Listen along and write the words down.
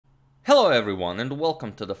Hello everyone and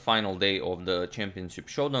welcome to the final day of the Championship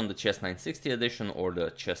Showdown, the Chess 960 edition or the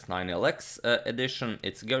Chess 9LX edition.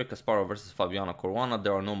 It's Garry, Kasparov versus Fabiano, Caruana.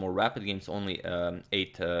 There are no more rapid games, only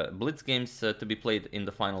 8 blitz games to be played in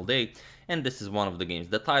the final day, and this is one of the games.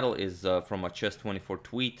 The title is from a Chess24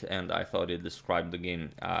 tweet, and I thought it described the game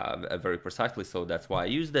very precisely, so that's why I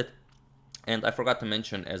used it. And I forgot to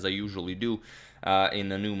mention, as I usually do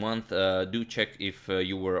in a new month, do check if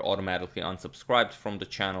you were automatically unsubscribed from the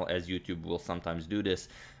channel, as YouTube will sometimes do this.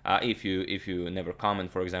 If you never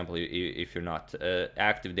comment, for example, if you're not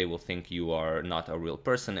active, they will think you are not a real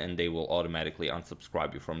person and they will automatically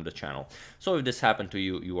unsubscribe you from the channel. So if this happened to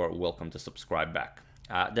you, you are welcome to subscribe back.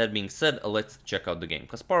 That being said, let's check out the game.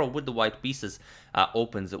 Kasparov with the white pieces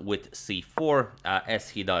opens with c4, as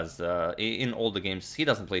he does in all the games. He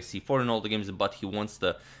doesn't play c4 in all the games, but he wants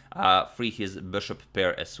to free his bishop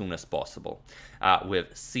pair as soon as possible.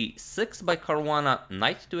 With c6 by Caruana,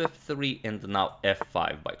 knight to f3, and now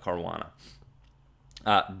f5 by Caruana.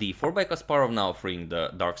 d4 by Kasparov, now freeing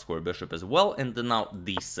the dark square bishop as well, and now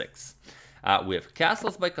d6. With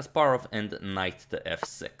castles by Kasparov and knight to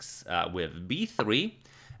f6. With b3,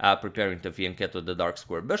 preparing to fianchetto the dark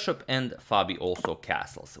square bishop, and Fabi also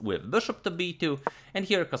castles. With bishop to b2, and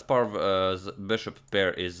here Kasparov's bishop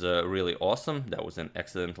pair is really awesome. That was an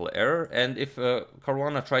accidental error, and if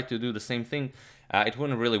Caruana tried to do the same thing, it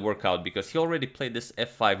wouldn't really work out, because he already played this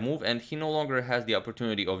f5 move, and he no longer has the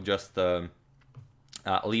opportunity of just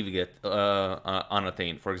leaving it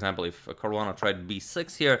unattained. For example, if Caruana tried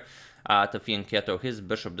b6 here, to fianchetto his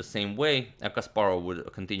bishop the same way, Kasparov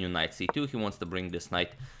would continue knight c2. He wants to bring this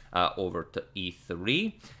knight over to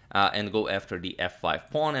e3 and go after the f5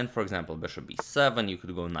 pawn. And for example, bishop b7, you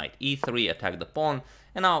could go knight e3, attack the pawn.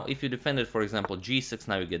 And now if you defend it, for example, g6,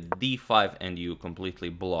 now you get d5 and you completely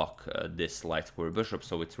block this light square bishop.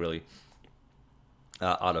 So it's really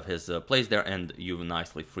out of his place there, and you've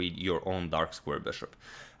nicely freed your own dark square bishop.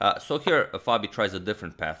 So here Fabi tries a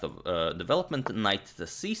different path of development, knight to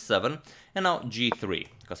c7, and now g3.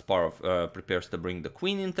 Kasparov prepares to bring the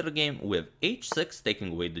queen into the game with h6,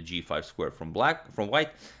 taking away the g5 square from white,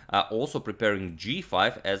 also preparing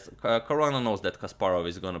g5, as Caruana knows that Kasparov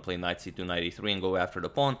is going to play knight c2, knight e3 and go after the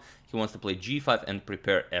pawn. He wants to play g5 and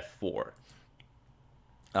prepare f4.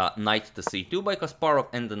 Knight to c2 by Kasparov,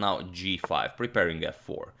 and now g5, preparing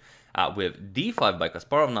f4. With d5 by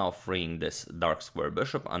Kasparov, now freeing this dark square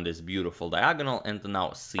bishop on this beautiful diagonal, and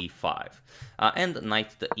now c5. And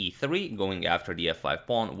knight to e3, going after the f5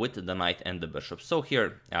 pawn with the knight and the bishop. So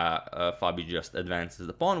here Fabi just advances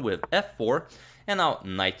the pawn with f4, and now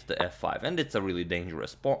knight to f5. And it's a really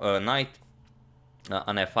dangerous knight.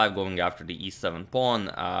 On f5, going after the e7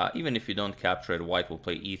 pawn. Even if you don't capture it, white will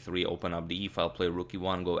play e3, open up the e file, play rook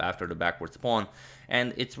e1, go after the backwards pawn,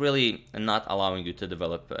 and it's really not allowing you to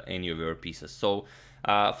develop any of your pieces. So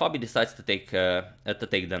Fabi decides to take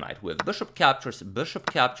the knight with bishop captures,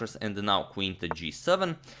 and now queen to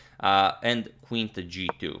g7 and queen to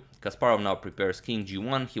g2. Kasparov now prepares king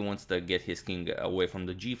g1. He wants to get his king away from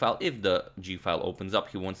the g file. If the g file opens up,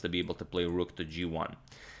 he wants to be able to play rook to g1.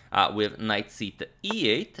 With knight c to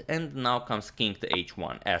e8, and now comes king to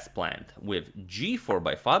h1 as planned. With g4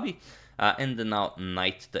 by Fabi, and now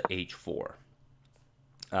knight to h4.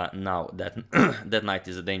 Now that that knight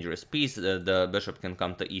is a dangerous piece. The bishop can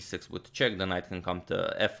come to e6 with check, the knight can come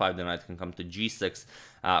to f5, the knight can come to g6.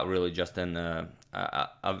 Really just a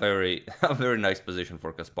very nice position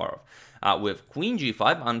for Kasparov. With queen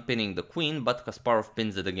g5, unpinning the queen, but Kasparov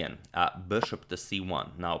pins it again. Bishop to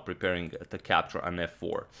c1, now preparing to capture on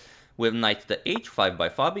f4. With knight to h5 by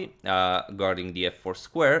Fabi, guarding the f4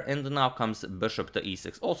 square, and now comes bishop to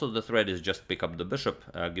e6. Also, the threat is just pick up the bishop,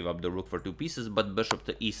 give up the rook for 2 pieces, but bishop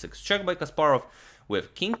to e6 check by Kasparov.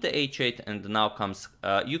 With king to h8, and now comes,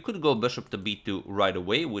 you could go bishop to b2 right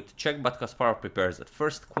away with check, but Kasparov prepares it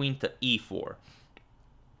first, queen to e4.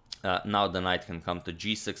 Now the knight can come to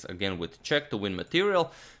g6 again with check to win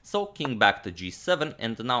material, so king back to g7,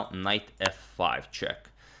 and now knight f5 check.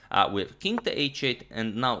 With king to h8,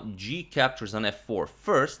 and now g captures on f4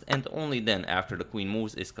 first, and only then after the queen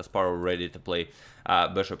moves is Kasparov ready to play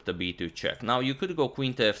bishop to b2 check. Now you could go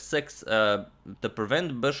queen to f6 to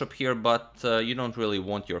prevent bishop here, but you don't really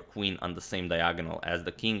want your queen on the same diagonal as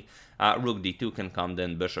the king. Rook d2 can come,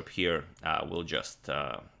 then bishop here will just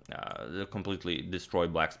completely destroy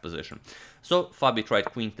black's position. So Fabi tried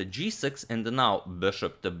queen to g6, and now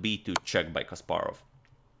bishop to b2 check by Kasparov.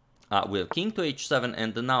 With king to h7,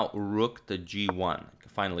 and now rook to g1,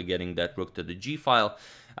 finally getting that rook to the g file.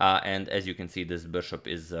 And as you can see, this bishop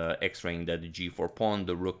is x-raying that g4 pawn.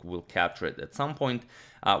 The rook will capture it at some point.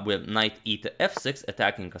 With knight e to f6,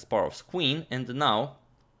 attacking Kasparov's queen, and now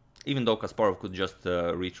even though Kasparov could just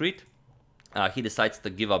retreat. He decides to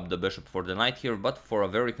give up the bishop for the knight here, but for a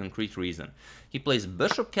very concrete reason. He plays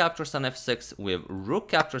bishop captures on f6, we have rook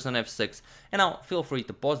captures on f6, and now feel free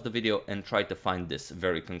to pause the video and try to find this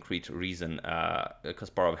very concrete reason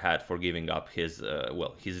Kasparov had for giving up his,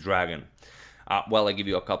 well, his dragon. Well, I give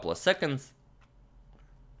you a couple of seconds.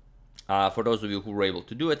 For those of you who were able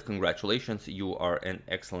to do it, congratulations, you are an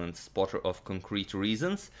excellent spotter of concrete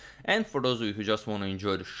reasons. And for those of you who just want to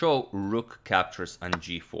enjoy the show, rook captures on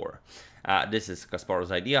g4. This is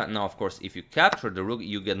Kasparov's idea. Now, of course, if you capture the rook,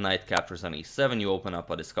 you get knight captures on e7, you open up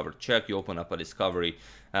a discovered check, you open up a discovery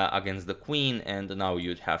against the queen, and now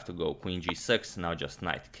you'd have to go queen g6, now just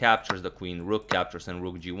knight captures the queen, rook captures and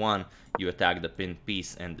rook g1, you attack the pinned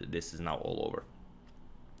piece, and this is now all over.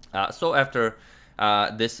 So after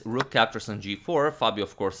this rook captures on g4, Fabio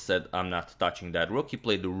of course said, I'm not touching that rook. He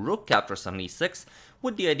played the rook captures on e6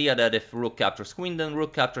 with the idea that if rook captures queen, then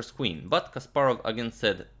rook captures queen. But Kasparov again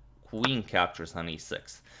said queen captures on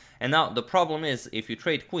e6. And now the problem is, if you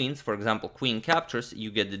trade queens, for example queen captures,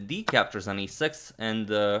 you get the d captures on e6, and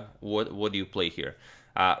what do you play here?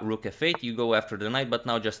 Rook f8, you go after the knight, but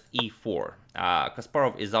now just e4.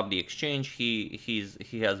 Kasparov is up the exchange,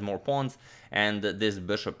 he has more pawns, and this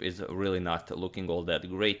bishop is really not looking all that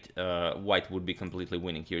great. White would be completely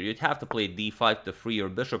winning here. You'd have to play d5 to free your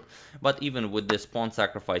bishop, but even with this pawn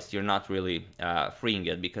sacrifice, you're not really freeing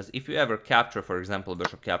it, because if you ever capture, for example,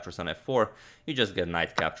 bishop captures on f4, you just get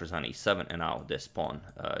knight captures on e7, and now this pawn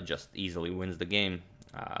just easily wins the game.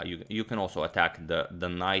 You can also attack the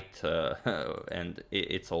knight, and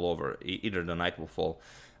it's all over. Either the knight will fall,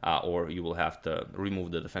 or you will have to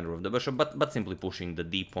remove the defender of the bishop, but simply pushing the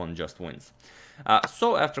d pawn just wins.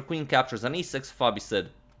 So after queen captures on e6, Fabi said,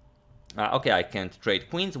 okay, I can't trade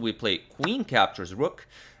queens, we play queen captures rook,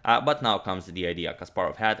 but now comes the idea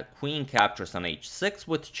Kasparov had. Queen captures on h6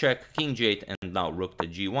 with check, king g8, and now rook to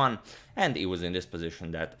g1, and it was in this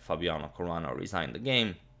position that Fabiano Caruana resigned the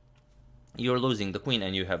game. You're losing the queen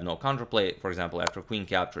and you have no counterplay. For example, after queen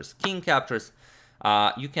captures, king captures,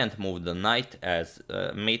 you can't move the knight as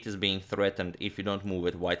mate is being threatened. If you don't move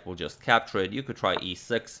it, white will just capture it. You could try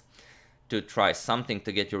e6 to try something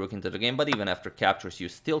to get your rook into the game, but even after captures, you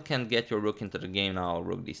still can't get your rook into the game. Now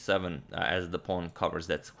rook d7 as the pawn covers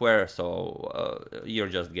that square, so you're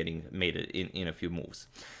just getting mated in a few moves.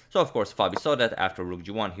 So of course, Fabi saw that. After rook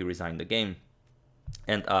g1, he resigned the game.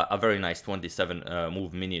 And a very nice 27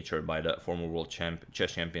 move miniature by the former world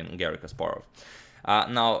chess champion Garry Kasparov.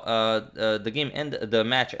 The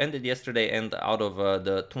match ended yesterday, and out of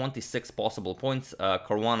the 26 possible points,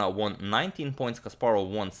 Caruana won 19 points, Kasparov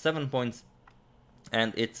won 7 points,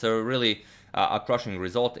 and it's really a crushing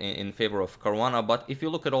result in favor of Caruana. But if you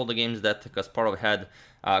look at all the games that Kasparov had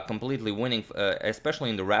completely winning, especially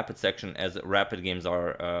in the rapid section, as rapid games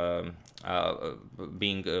are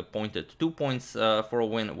being pointed 2 points for a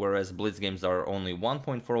win, whereas blitz games are only 1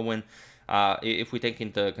 point for a win. If we take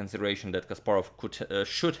into consideration that Kasparov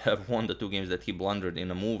should have won the 2 games that he blundered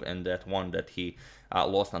in a move, and that one that he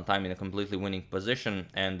lost on time in a completely winning position,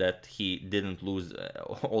 and that he didn't lose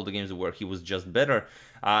all the games where he was just better,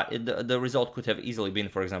 the result could have easily been,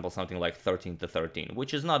 for example, something like 13-13,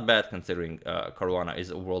 which is not bad considering Caruana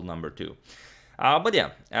is world number 2. But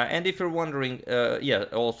yeah, and if you're wondering, yeah,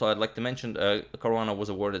 also I'd like to mention Caruana was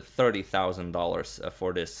awarded $30,000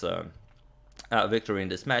 for this victory in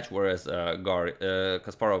this match, whereas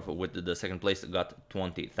Kasparov with the second place got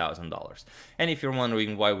 $20,000. And if you're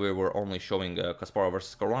wondering why we were only showing Kasparov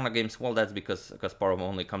versus Caruana games, well, that's because Kasparov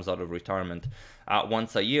only comes out of retirement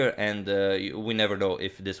once a year, and we never know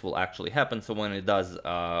if this will actually happen. So when it does,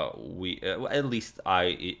 at least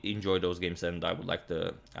I enjoy those games, and I would like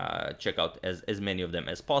to check out as many of them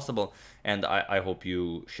as possible. And I hope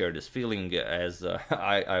you share this feeling, as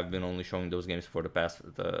I've been only showing those games for the past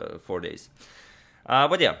 4 days.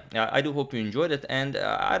 But yeah, I do hope you enjoyed it, and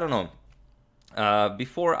I don't know.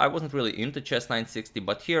 Before I wasn't really into Chess 960,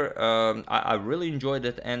 but here I really enjoyed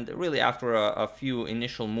it, and really after a few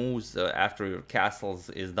initial moves, after your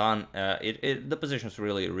castles is done, the positions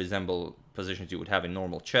really resemble positions you would have in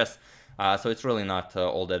normal chess. So it's really not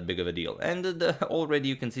all that big of a deal. And already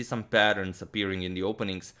you can see some patterns appearing in the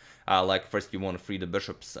openings, like first you want to free the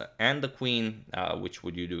bishops and the queen, which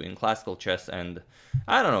would you do in classical chess, and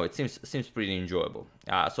I don't know, it seems pretty enjoyable.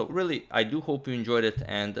 So really, I do hope you enjoyed it,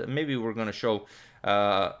 and maybe we're going to show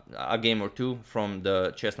a game or two from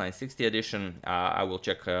the Chess 960 edition. I will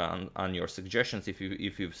check on your suggestions if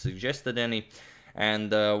you've suggested any.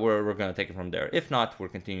 And we're going to take it from there. If not, we're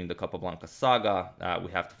continuing the Capablanca saga.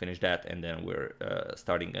 We have to finish that, and then we're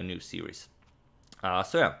starting a new series.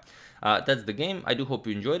 So yeah, that's the game. I do hope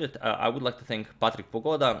you enjoyed it. I would like to thank Patrick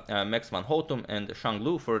Pogoda, Max Van Hotum, and Shang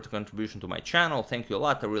Lu for the contribution to my channel. Thank you a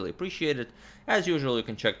lot, I really appreciate it. As usual, you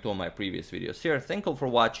can check 2 of my previous videos here. Thank you for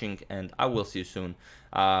watching, and I will see you soon.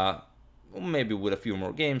 Maybe with a few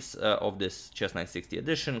more games of this Chess 960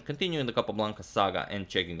 edition, continuing the Capablanca saga and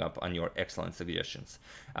checking up on your excellent suggestions.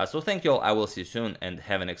 So thank you all, I will see you soon, and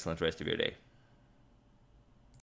have an excellent rest of your day.